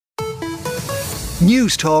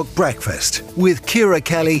News Talk Breakfast with Ciara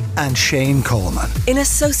Kelly and Shane Coleman. In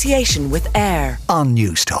association with AIR On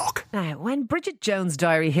News Talk. Now, when Bridget Jones'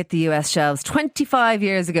 Diary hit the US shelves 25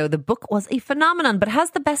 years ago, the book was a phenomenon. But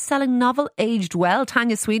has the best-selling novel aged well?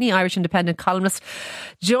 Tanya Sweeney, Irish Independent Columnist,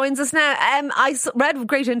 joins us now. I read with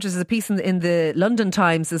great interest a piece in the London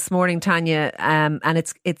Times this morning, Tanya, and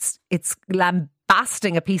it's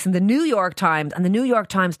lambasting a piece in the New York Times, and the New York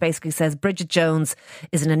Times basically says Bridget Jones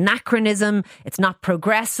is an anachronism, it's not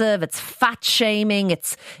progressive, it's fat shaming,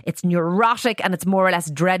 it's neurotic, and it's more or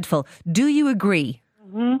less dreadful. Do you agree?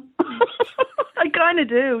 Mm-hmm. I kind of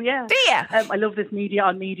do, yeah. Do you? I love this media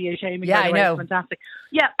on media shaming. Yeah, I know. It's fantastic.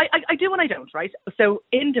 Yeah, I do and I don't, right? So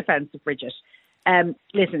in defence of Bridget,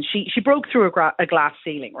 listen, she broke through a glass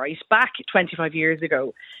ceiling, right? Back 25 years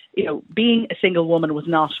ago, being a single woman was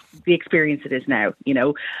not the experience it is now,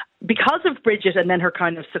 because of Bridget and then her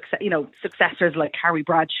kind of successors like Carrie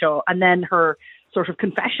Bradshaw, and then her sort of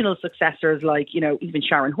confessional successors like, even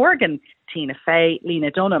Sharon Horgan, Tina Fey,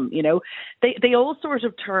 Lena Dunham, they all sort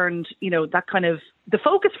of turned, that kind of the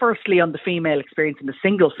focus firstly on the female experience and the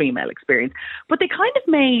single female experience, but they kind of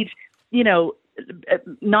made,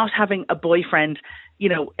 not having a boyfriend,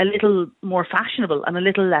 a little more fashionable and a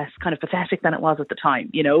little less kind of pathetic than it was at the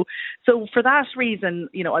time, So for that reason,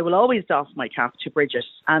 I will always doff my cap to Bridget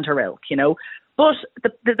and her ilk, But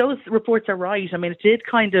those reports are right. I mean, it did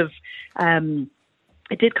kind of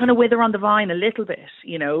wither on the vine a little bit,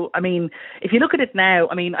 I mean, if you look at it now,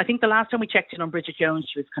 I mean, I think the last time we checked in on Bridget Jones,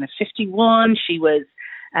 she was kind of 51. She was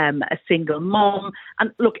a single mom.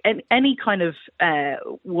 And look, any kind of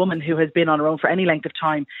woman who has been on her own for any length of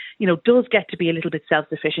time, does get to be a little bit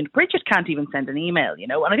self-sufficient. Bridget can't even send an email,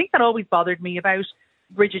 and I think that always bothered me about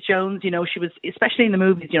Bridget Jones. She was, especially in the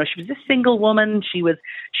movies, she was a single woman. She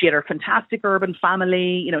had her fantastic urban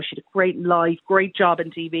family, she had a great life, great job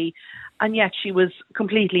in TV, and yet she was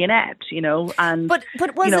completely inept, and but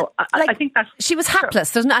was I think that's, she was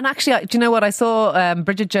hapless, doesn't it? And actually, do you know what I saw?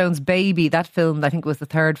 Bridget Jones' Baby, that film, I think it was the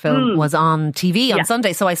third film, was on TV on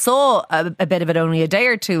Sunday, so I saw a bit of it only a day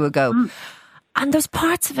or two ago, and there's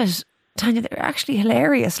parts of it, Tanya, they're actually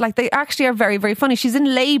hilarious. Like, they actually are very, very funny. She's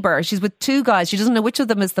in labour. She's with two guys. She doesn't know which of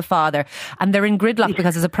them is the father. And they're in gridlock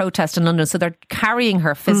because there's a protest in London. So they're carrying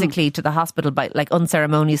her physically to the hospital by, like,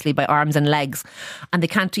 unceremoniously by arms and legs. And they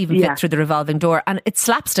can't even fit through the revolving door. And it's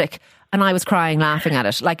slapstick. And I was crying laughing at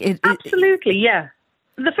it. Like, absolutely, yeah.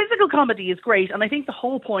 The physical comedy is great, and I think the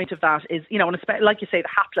whole point of that is, and like you say, the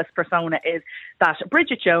hapless persona is that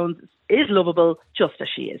Bridget Jones is lovable just as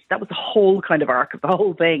she is. That was the whole kind of arc of the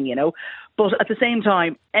whole thing, But at the same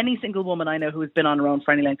time, any single woman I know who has been on her own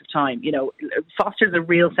for any length of time, fosters a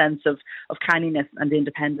real sense of canniness and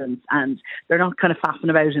independence, and they're not kind of faffing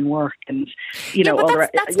about in work and,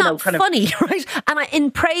 but that's not funny, right? And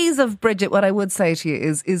in praise of Bridget, what I would say to you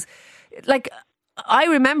is like, I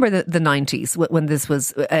remember the 90s when this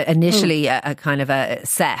was initially a kind of a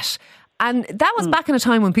set. And that was back in a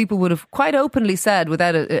time when people would have quite openly said,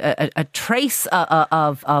 without a trace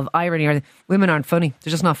of irony, or women aren't funny.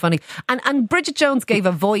 They're just not funny. And Bridget Jones gave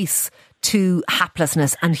a voice to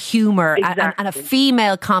haplessness and humour, and a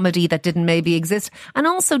female comedy that didn't maybe exist, and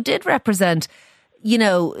also did represent,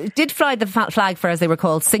 did fly the flag for, as they were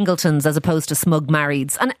called, singletons as opposed to smug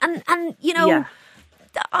marrieds. And I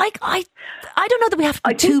don't know that we have to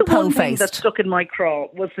be too po-faced. The one thing that stuck in my craw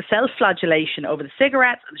was the self-flagellation over the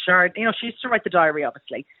cigarettes and the shard. She used to write the diary,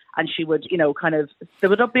 obviously, and she would, there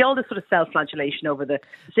would be all this sort of self-flagellation over the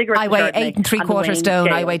cigarettes. I weigh 8 3/4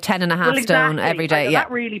 stone. I weigh 10.5 stone every day.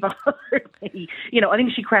 That really bothered me. I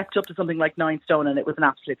think she crept up to something like 9 stone, and it was an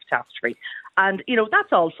absolute catastrophe. And,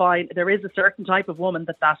 that's all fine. There is a certain type of woman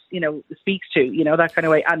that speaks to, that kind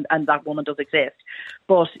of way, and that woman does exist.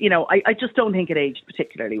 But, I just don't think it aged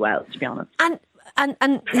particularly well, to be honest.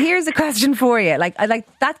 And here's a question for you. Like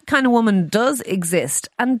that kind of woman does exist.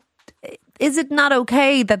 And is it not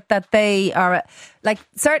okay that they are, like,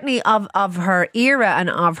 certainly of her era and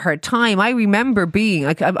of her time? I remember being,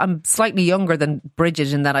 like, I'm slightly younger than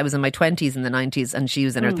Bridget in that I was in my 20s in the 90s and she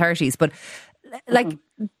was in her 30s. But, like,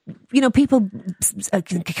 people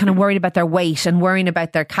kind of worried about their weight and worrying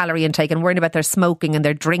about their calorie intake and worrying about their smoking and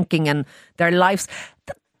their drinking and their lives.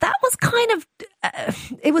 That was kind of,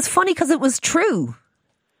 it was funny because it was true.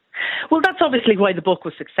 Well, that's obviously why the book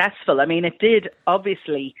was successful. I mean, it did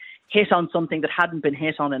obviously hit on something that hadn't been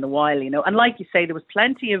hit on in a while, And like you say, there was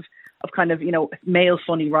plenty of kind of, male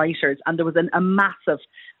funny writers, and there was a massive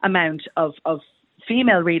amount of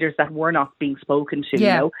female readers that were not being spoken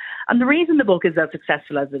to, And the reason the book is as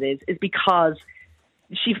successful as it is because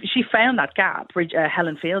she found that gap,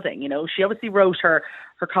 Helen Fielding. She obviously wrote her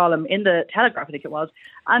column in the Telegraph, I think it was,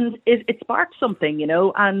 and it sparked something,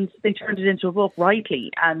 and they turned it into a book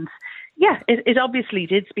rightly. And yeah, it obviously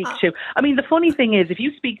did speak to. I mean, the funny thing is, if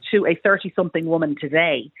you speak to a 30-something woman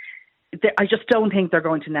today, I just don't think they're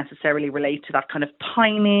going to necessarily relate to that kind of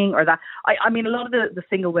timing or that. I mean, a lot of the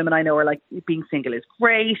single women I know are like, being single is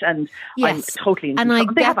great, and yes, I'm totally into and I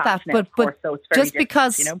get that, but so it's just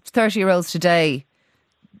because 30-year-olds today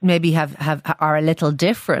maybe are a little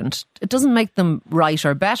different, it doesn't make them right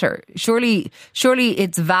or better. Surely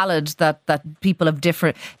it's valid that people of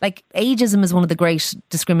different, like, ageism is one of the great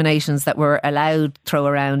discriminations that we're allowed to throw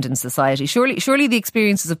around in society. Surely the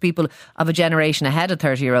experiences of people of a generation ahead of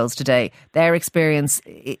 30-year-olds today, their experience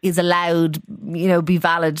is allowed, be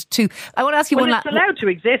valid too. I want to ask you it's allowed to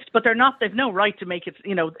exist, but they've no right to make it,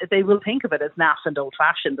 they will think of it as naff and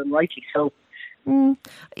old-fashioned, and rightly so.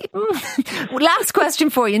 Last question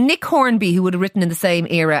for you. Nick Hornby, who would have written in the same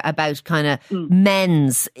era about kind of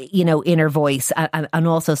men's, inner voice, and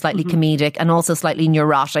also slightly comedic, and also slightly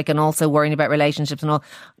neurotic, and also worrying about relationships and all.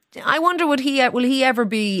 I wonder, will he ever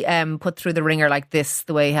be put through the ringer like this,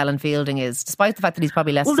 the way Helen Fielding is, despite the fact that he's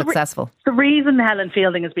probably less successful? The reason Helen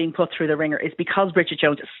Fielding is being put through the ringer is because Bridget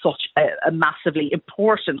Jones is such a massively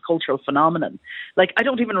important cultural phenomenon. Like, I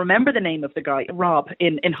don't even remember the name of the guy, Rob,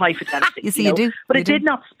 in High Fidelity. You see, you do. But it did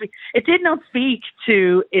not speak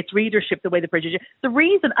to its readership the way that Bridget. The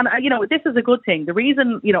reason, and this is a good thing. The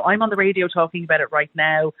reason I'm on the radio talking about it right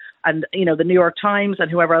now, and the New York Times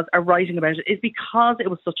and whoever else are writing about it, is because it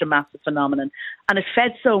was such a massive phenomenon, and it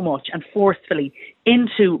fed so much and forcefully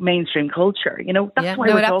into mainstream culture. That's why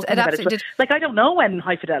we're talking about it. But, like, I don't know when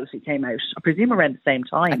High Fidelity came out. I presume around the same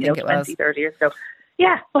time, 20, 30 years ago.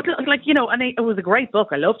 Yeah, but and it was a great book.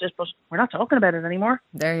 I loved it, but we're not talking about it anymore.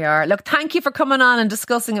 There you are. Look, thank you for coming on and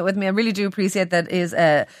discussing it with me. I really do appreciate that. Is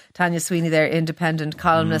Tanya Sweeney there, independent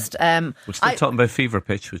columnist. We're still talking about Fever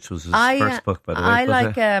Pitch, which was his first book, by the way. I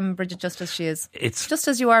like Bridget just as she is. It's just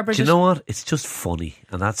as you are, Bridget. Do you know what? It's just funny,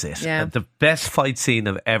 and that's it. Yeah. The best fight scene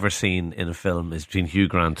I've ever seen in a film is between Hugh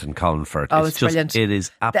Grant and Colin Firth. Oh, it's just brilliant. It is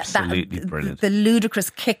absolutely brilliant. The ludicrous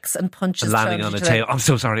kicks and punches. Landing on a tail. I'm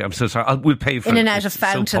so sorry. We'll pay for it. In and out of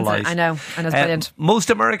fountains. So I know. And it's brilliant. Most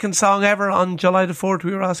American song ever on July the 4th,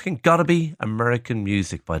 we were asking. Gotta be American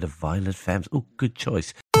Music by the Violet Femmes. Oh, good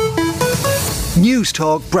choice. News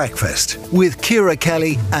Talk Breakfast with Ciara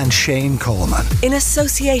Kelly and Shane Coleman. In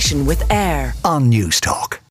association with AIR On News Talk.